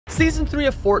Season 3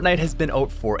 of Fortnite has been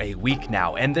out for a week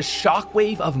now, and the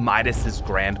shockwave of Midas's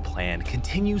grand plan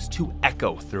continues to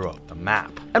echo throughout the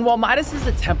map. And while Midas's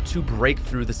attempt to break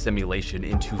through the simulation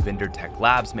into Vindertech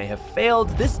Labs may have failed,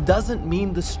 this doesn't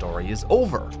mean the story is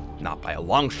over, not by a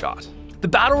long shot. The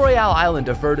Battle Royale island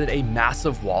averted a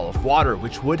massive wall of water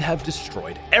which would have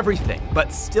destroyed everything,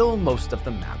 but still most of the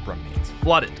map remains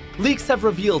flooded. Leaks have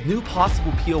revealed new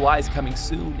possible POIs coming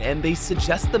soon, and they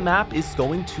suggest the map is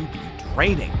going to be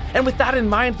draining. And with that in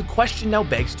mind, the question now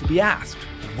begs to be asked: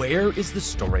 where is the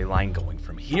storyline going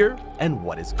from here, and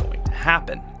what is going to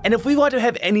happen? And if we want to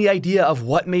have any idea of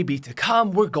what may be to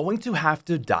come, we're going to have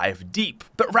to dive deep.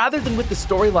 But rather than with the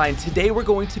storyline, today we're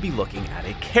going to be looking at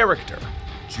a character,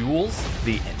 Jules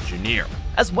the Engineer.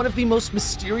 As one of the most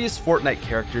mysterious Fortnite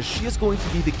characters, she is going to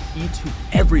be the key to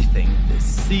everything this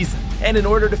season. And in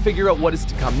order to figure out what is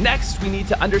to come next, we need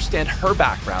to understand her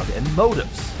background and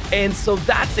motives. And so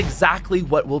that's exactly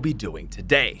what we'll be doing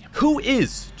today. Who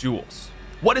is Jules?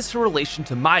 What is her relation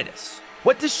to Midas?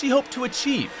 What does she hope to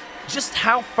achieve? Just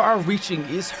how far-reaching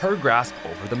is her grasp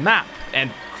over the map?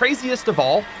 And craziest of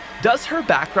all, does her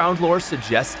background lore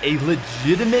suggest a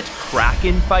legitimate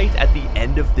Kraken fight at the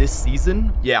end of this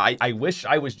season? Yeah, I wish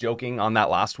I was joking on that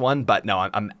last one, but no,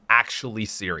 I'm actually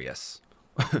serious.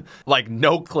 Like,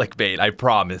 no clickbait, I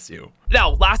promise you.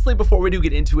 Now, lastly, before we do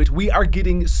get into it, we are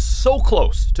getting so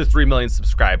close to 3 million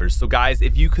subscribers. So guys,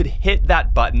 if you could hit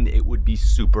that button, it would be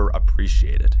super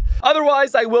appreciated.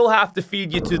 Otherwise, I will have to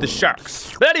feed you to the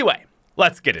sharks. But anyway,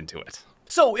 let's get into it.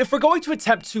 So if we're going to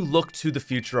attempt to look to the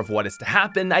future of what is to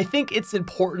happen, I think it's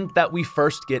important that we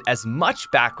first get as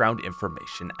much background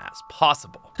information as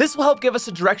possible. This will help give us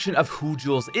a direction of who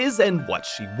Jules is and what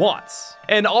she wants.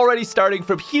 And already starting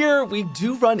from here, we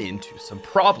do run into some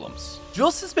problems.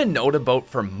 Jules has been known about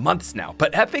for months now,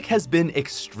 but Epic has been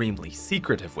extremely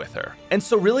secretive with her. And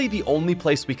so really the only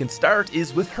place we can start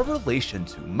is with her relation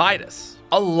to Midas.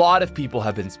 A lot of people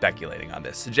have been speculating on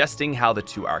this, suggesting how the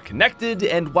two are connected,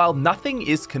 and while nothing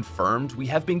is confirmed, we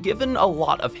have been given a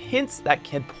lot of hints that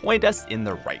can point us in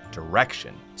the right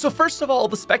direction. So first of all,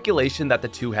 the speculation that the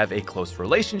two have a close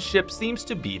relationship seems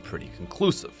to be pretty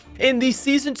conclusive. In the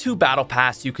Season 2 Battle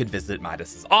Pass, you could visit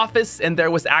Midas's office, and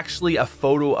there was actually a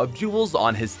photo of Jules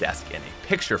on his desk in a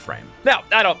picture frame. Now,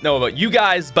 I don't know about you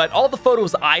guys, but all the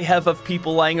photos I have of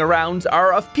people lying around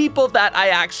are of people that I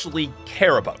actually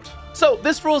care about. So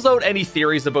this rules out any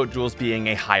theories about Jules being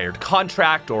a hired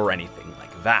contract or anything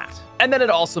like that. And then it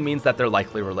also means that they're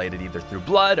likely related either through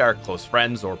blood, are close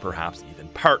friends, or perhaps even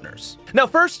partners. Now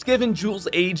first, given Jules'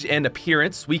 age and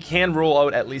appearance, we can rule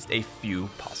out at least a few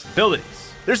possibilities.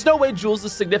 There's no way Jules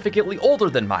is significantly older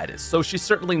than Midas, so she's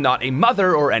certainly not a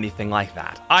mother or anything like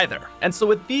that either. And so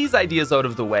with these ideas out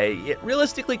of the way, it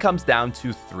realistically comes down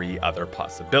to 3 other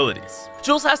possibilities.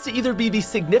 Jules has to either be the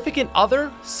significant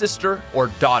other, sister, or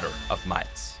daughter of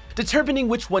Midas. Determining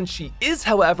which one she is,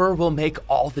 however, will make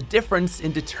all the difference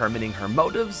in determining her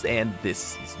motives and this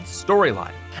season's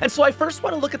storyline. And so I first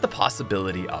want to look at the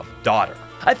possibility of daughter.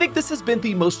 I think this has been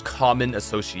the most common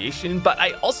association, but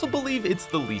I also believe it's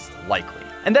the least likely,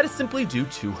 and that is simply due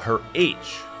to her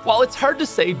age. While it's hard to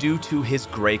say due to his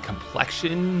gray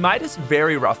complexion, Midas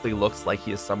very roughly looks like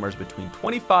he is somewhere between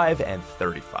 25 and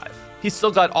 35. He's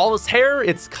still got all his hair,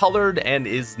 it's colored, and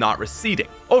is not receding.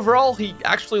 Overall, he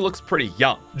actually looks pretty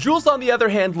young. Jules, on the other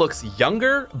hand, looks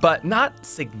younger, but not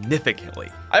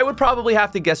significantly. I would probably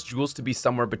have to guess Jules to be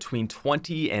somewhere between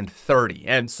 20 and 30,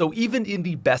 and so even in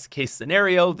the best case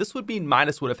scenario, this would mean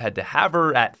Midas would have had to have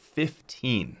her at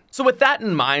 15. So with that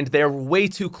in mind, they're way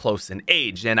too close in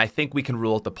age, and I think we can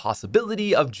rule out the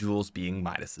possibility of Jules being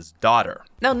Midas's daughter.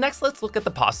 Now next, let's look at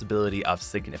the possibility of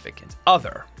significant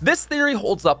other. This theory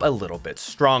holds up a little bit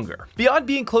stronger. Beyond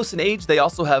being close in age, they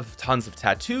also have tons of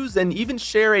tattoos and even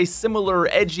share a similar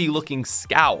edgy looking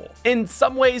scowl. In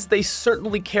some ways, they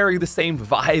certainly carry the same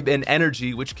vibe and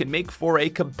energy, which can make for a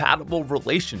compatible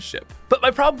relationship. But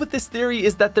my problem with this theory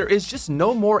is that there is just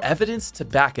no more evidence to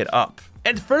back it up.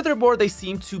 And furthermore, they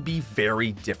seem to be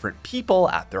very different people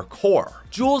at their core.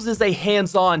 Jules is a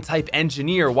hands-on type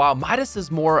engineer, while Midas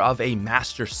is more of a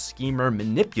master schemer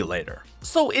manipulator.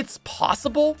 So it's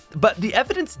possible, but the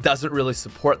evidence doesn't really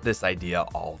support this idea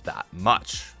all that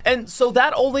much. And so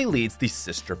that only leads the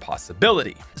sister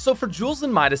possibility. So for Jules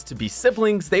and Midas to be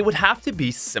siblings, they would have to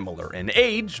be similar in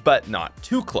age, but not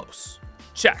too close.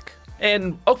 Check.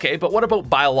 And okay, but what about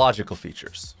biological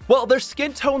features? Well, their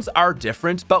skin tones are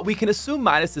different, but we can assume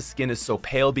Midas's skin is so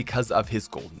pale because of his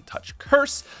Golden Touch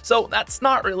curse, so that's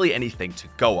not really anything to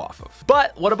go off of.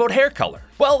 But what about hair color?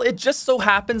 Well, it just so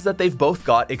happens that they've both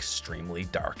got extremely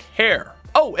dark hair.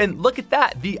 Oh, and look at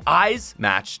that, the eyes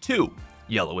match too.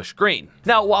 yellowish green.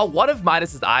 Now, while one of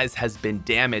Midas's eyes has been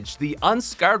damaged, the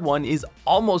unscarred one is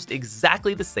almost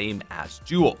exactly the same as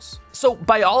Jules. So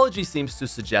biology seems to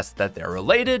suggest that they're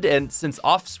related, and since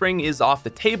offspring is off the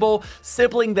table,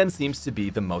 sibling then seems to be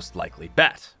the most likely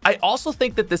bet. I also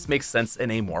think that this makes sense in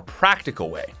a more practical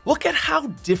way. Look at how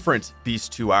different these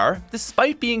two are,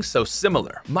 despite being so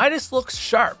similar. Midas looks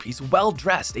sharp, he's well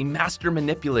dressed, a master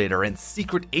manipulator and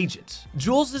secret agent.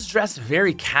 Jules is dressed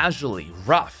very casually,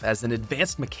 rough, as an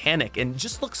advanced mechanic, and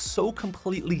just looks so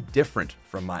completely different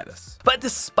from Midas. But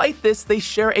despite this, they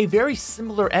share a very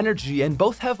similar energy and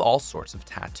both have all sorts of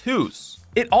tattoos.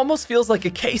 It almost feels like a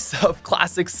case of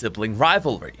classic sibling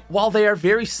rivalry. While they are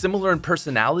very similar in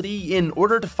personality, in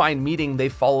order to find meaning, they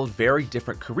followed very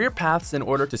different career paths in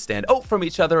order to stand out from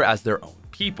each other as their own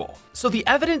people. So the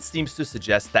evidence seems to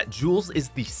suggest that Jules is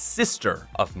the sister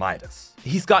of Midas.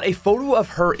 He's got a photo of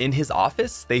her in his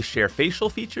office. They share facial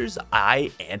features,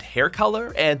 eye and hair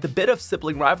color, and the bit of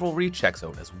sibling rivalry checks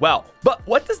out as well. But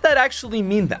what does that actually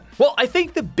mean then? Well, I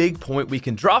think the big point we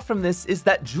can draw from this is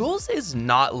that Jules is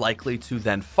not likely to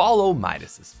then follow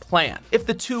Midas's plan. If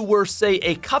the two were, say,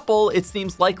 a couple, it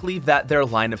seems likely that their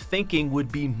line of thinking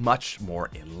would be much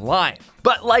more in line.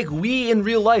 But like we in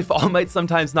real life all might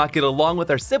sometimes not get along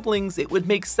with our siblings, it would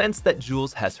make sense that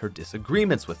Jules has her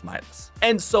disagreements with Midas.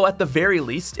 And so at the very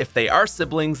least, if they are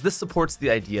siblings, this supports the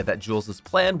idea that Jules's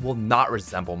plan will not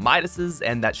resemble Midas's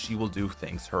and that she will do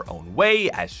things her own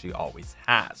way, as she always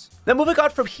has. Then moving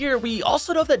on from here, we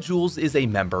also know that Jules is a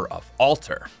member of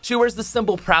Alter. She wears the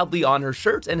symbol proudly on her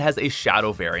shirt and has a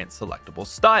shadow variant selectable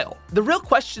style. The real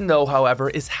question though, however,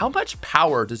 is how much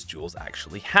power does Jules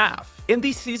actually have? In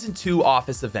the Season 2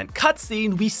 office event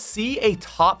cutscene, we see a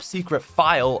top secret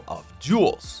file of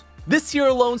Jules. This here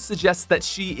alone suggests that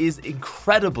she is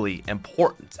incredibly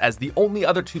important, as the only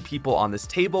other two people on this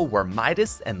table were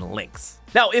Midas and Lynx.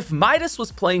 Now, if Midas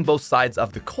was playing both sides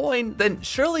of the coin, then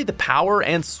surely the power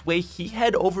and sway he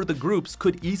had over the groups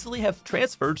could easily have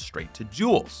transferred straight to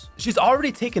Jules. She's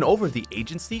already taken over the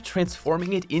agency,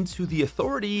 transforming it into the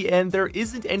authority, and there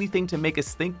isn't anything to make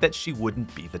us think that she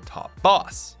wouldn't be the top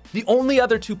boss. The only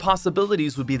other two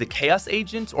possibilities would be the Chaos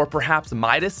Agent or perhaps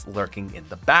Midas lurking in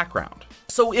the background.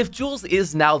 So if Jules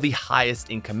is now the highest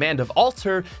in command of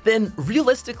Alter, then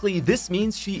realistically this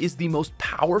means she is the most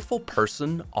powerful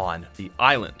person on the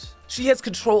island. She has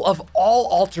control of all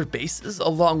Alter bases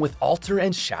along with Alter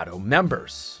and Shadow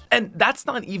members. And that's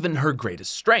not even her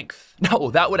greatest strength. No,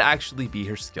 that would actually be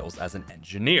her skills as an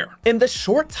engineer. In the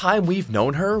short time we've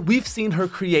known her, we've seen her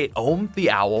create Ohm the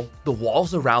Owl, the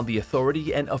walls around the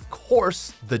Authority, and of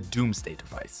course, the Doomsday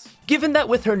device. Given that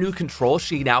with her new control,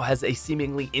 she now has a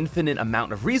seemingly infinite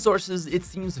amount of resources, it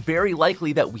seems very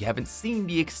likely that we haven't seen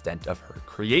the extent of her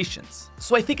creations.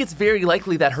 So I think it's very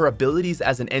likely that her abilities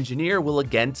as an engineer will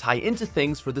again tie into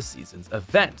things for the season's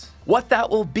event. What that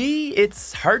will be,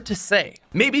 it's hard to say.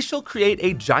 Maybe she'll create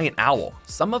a giant owl.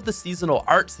 Some of the seasonal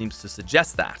art seems to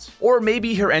suggest that. Or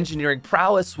maybe her engineering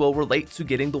prowess will relate to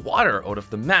getting the water out of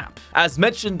the map. As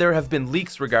mentioned, there have been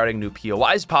leaks regarding new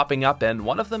POIs popping up, and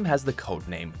one of them has the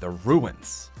codename The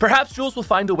Ruins. Perhaps Jules will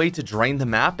find a way to drain the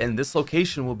map, and this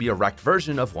location will be a wrecked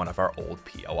version of one of our old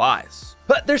POIs.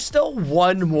 But there's still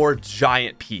one more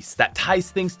giant piece that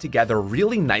ties things together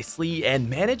really nicely and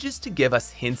manages to give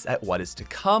us hints at what is to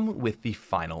come with the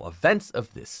final events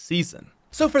of this season.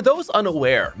 So for those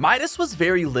unaware, Midas was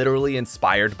very literally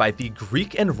inspired by the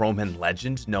Greek and Roman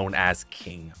legend known as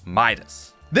King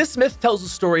Midas. This myth tells the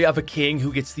story of a king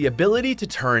who gets the ability to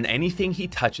turn anything he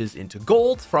touches into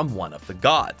gold from one of the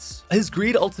gods. His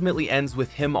greed ultimately ends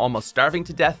with him almost starving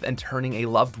to death and turning a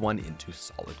loved one into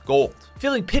solid gold.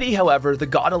 Feeling pity, however, the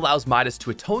god allows Midas to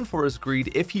atone for his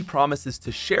greed if he promises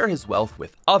to share his wealth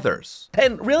with others.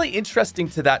 And really interesting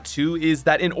to that too is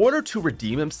that in order to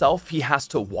redeem himself, he has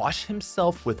to wash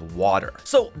himself with water.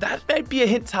 So that might be a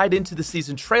hint tied into the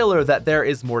season trailer that there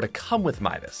is more to come with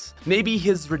Midas. Maybe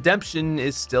his redemption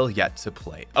is still yet to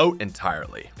play out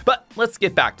entirely. But let's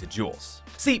get back to Jules.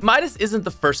 See, Midas isn't the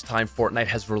first time Fortnite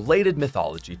has related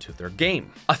mythology to their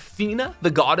game. Athena, the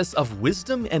goddess of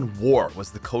wisdom and war, was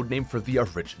the codename for the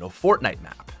original Fortnite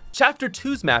map. Chapter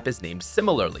 2's map is named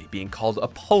similarly, being called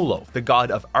Apollo, the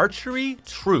god of archery,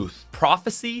 truth,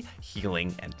 prophecy,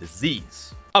 healing, and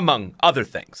disease, among other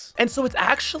things. And so it's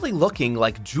actually looking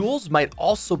like Jules might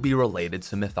also be related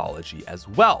to mythology as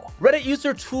well. Reddit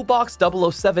user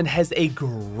Toolbox007 has a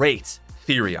great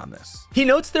theory on this. He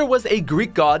notes there was a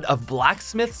Greek god of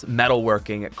blacksmiths,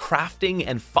 metalworking, crafting,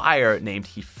 and fire named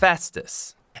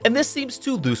Hephaestus. And this seems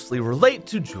to loosely relate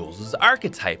to Jules'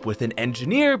 archetype, with an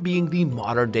engineer being the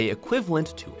modern day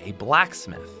equivalent to a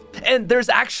blacksmith. And there's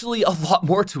actually a lot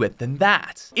more to it than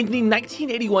that. In the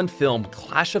 1981 film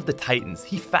Clash of the Titans,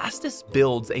 Hephaestus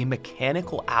builds a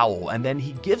mechanical owl and then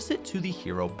he gives it to the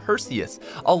hero Perseus,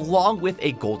 along with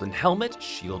a golden helmet,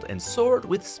 shield, and sword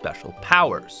with special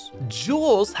powers.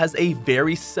 Jules has a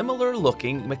very similar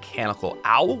looking mechanical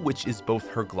owl, which is both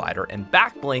her glider and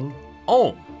back bling,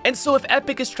 Ohm. And so if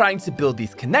Epic is trying to build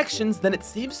these connections, then it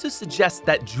seems to suggest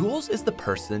that Jules is the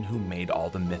person who made all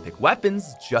the mythic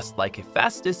weapons, just like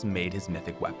Hephaestus made his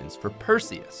mythic weapons for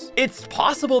Perseus. It's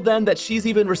possible then that she's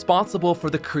even responsible for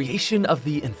the creation of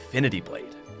the Infinity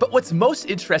Blade. But what's most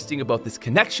interesting about this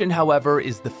connection, however,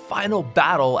 is the final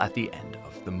battle at the end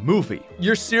of the movie.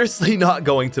 You're seriously not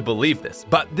going to believe this,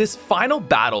 but this final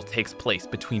battle takes place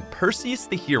between Perseus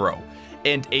the hero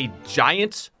and a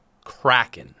giant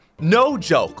kraken. No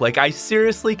joke, like I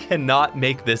seriously cannot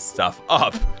make this stuff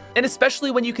up. And especially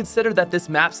when you consider that this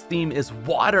map's theme is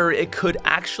water, it could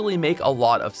actually make a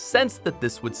lot of sense that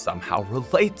this would somehow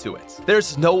relate to it.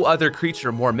 There's no other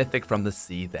creature more mythic from the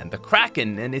sea than the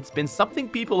kraken, and it's been something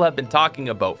people have been talking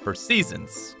about for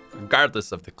seasons,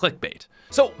 regardless of the clickbait.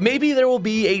 So maybe there will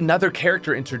be another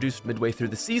character introduced midway through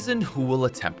the season who will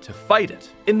attempt to fight it.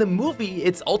 In the movie,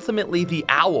 it's ultimately the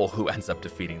owl who ends up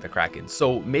defeating the kraken,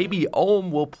 so maybe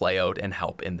Ohm will play out and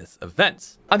help in this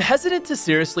event. I'm hesitant to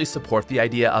seriously support the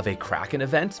idea of a kraken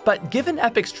event, but given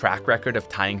Epic's track record of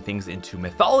tying things into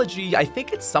mythology, I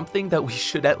think it's something that we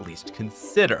should at least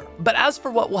consider. But as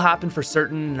for what will happen for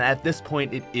certain, at this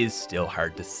point it is still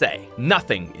hard to say.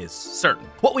 Nothing is certain.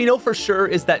 What we know for sure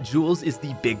is that Jules is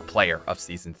the big player of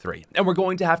Season 3, and we're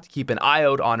going to have to keep an eye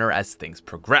out on her as things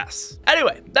progress.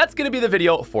 Anyway, that's going to be the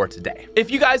video for today.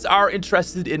 If you guys are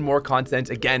interested in more content,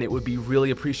 again, it would be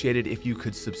really appreciated if you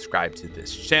could subscribe to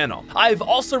this channel. I've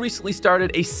also recently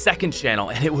started a second channel,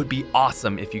 and it would be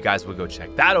awesome if you guys would go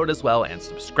check that out as well and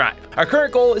subscribe. Our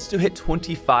current goal is to hit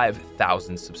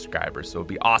 25,000 subscribers, so it'd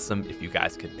be awesome if you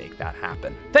guys could make that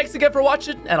happen. Thanks again for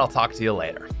watching, and I'll talk to you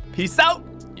later. Peace out,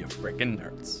 you freaking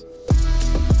nerds.